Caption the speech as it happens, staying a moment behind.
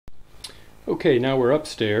Okay, now we're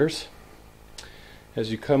upstairs.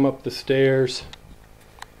 As you come up the stairs,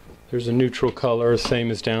 there's a neutral color, same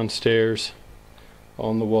as downstairs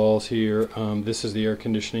on the walls here. This is the air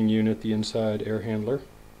conditioning unit, the inside air handler.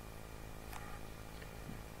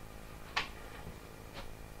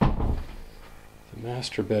 The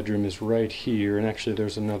master bedroom is right here, and actually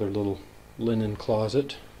there's another little linen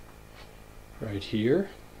closet right here.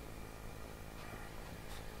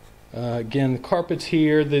 Again, the carpet's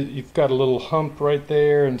here. You've got a little hump right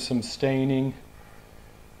there and some staining.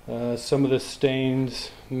 Some of the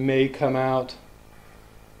stains may come out.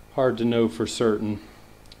 Hard to know for certain.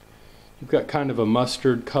 You've got kind of a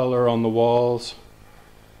mustard color on the walls.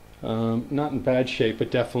 Not in bad shape, but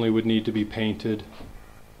definitely would need to be painted.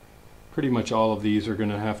 Pretty much all of these are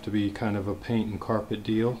going to have to be kind of a paint and carpet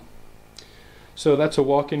deal. So that's a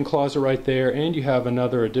walk-in closet right there, and you have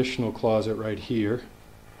another additional closet right here.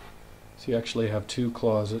 So you actually have two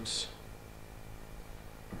closets.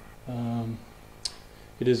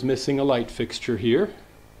 It is missing a light fixture here,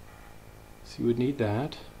 so you would need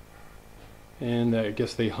that. And I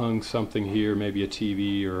guess they hung something here, maybe a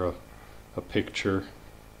TV or a picture.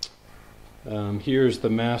 Here's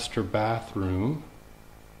the master bathroom.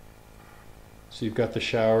 So you've got the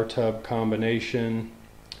shower tub combination.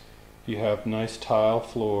 You have nice tile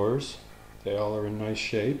floors. They all are in nice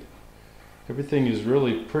shape. Everything is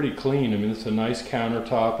really pretty clean. I mean, it's a nice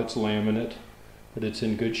countertop, it's laminate, but it's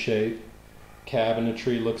in good shape.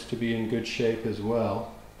 Cabinetry looks to be in good shape as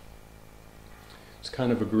well. It's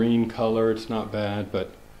kind of a green color, it's not bad,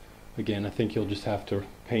 but again, I think you'll just have to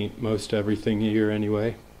paint most everything here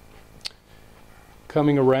anyway.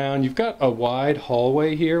 Coming around, you've got a wide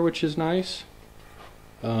hallway here, which is nice.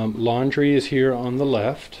 Laundry is here on the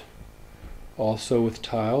left, also with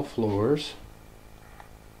tile floors.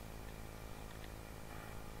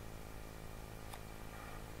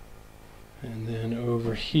 And then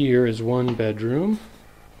over here is one bedroom.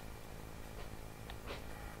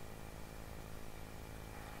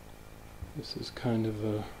 This is kind of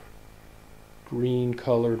a green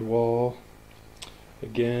colored wall.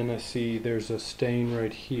 Again, I see there's a stain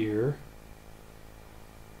right here.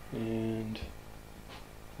 And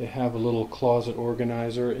they have a little closet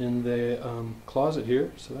organizer in the closet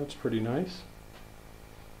here, so that's pretty nice.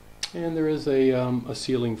 And there is a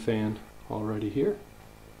ceiling fan already here.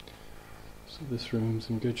 So this room's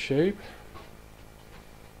in good shape.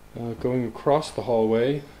 Going across the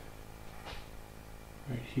hallway,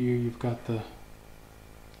 right here you've got the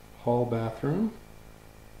hall bathroom,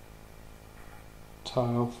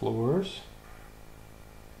 tile floors,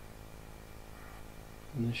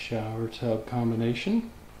 and the shower tub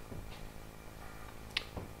combination.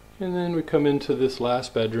 And then we come into this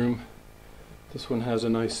last bedroom. This one has a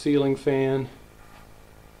nice ceiling fan.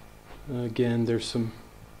 Again, there's some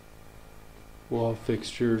wall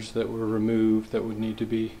fixtures that were removed that would need to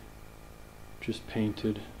be just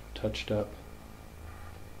painted, touched up.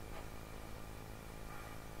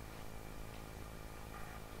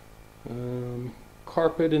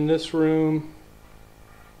 Carpet in this room,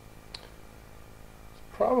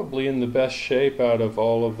 probably in the best shape out of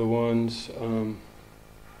all of the ones.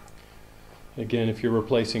 Again, if you're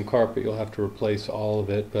replacing carpet, you'll have to replace all of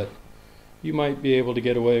it, but you might be able to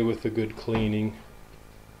get away with a good cleaning.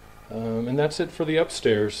 And that's it for the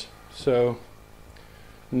upstairs. So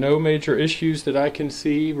no major issues that I can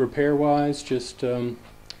see repair-wise, just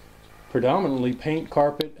predominantly paint,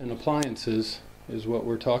 carpet, and appliances is what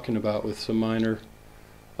we're talking about, with some minor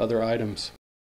other items.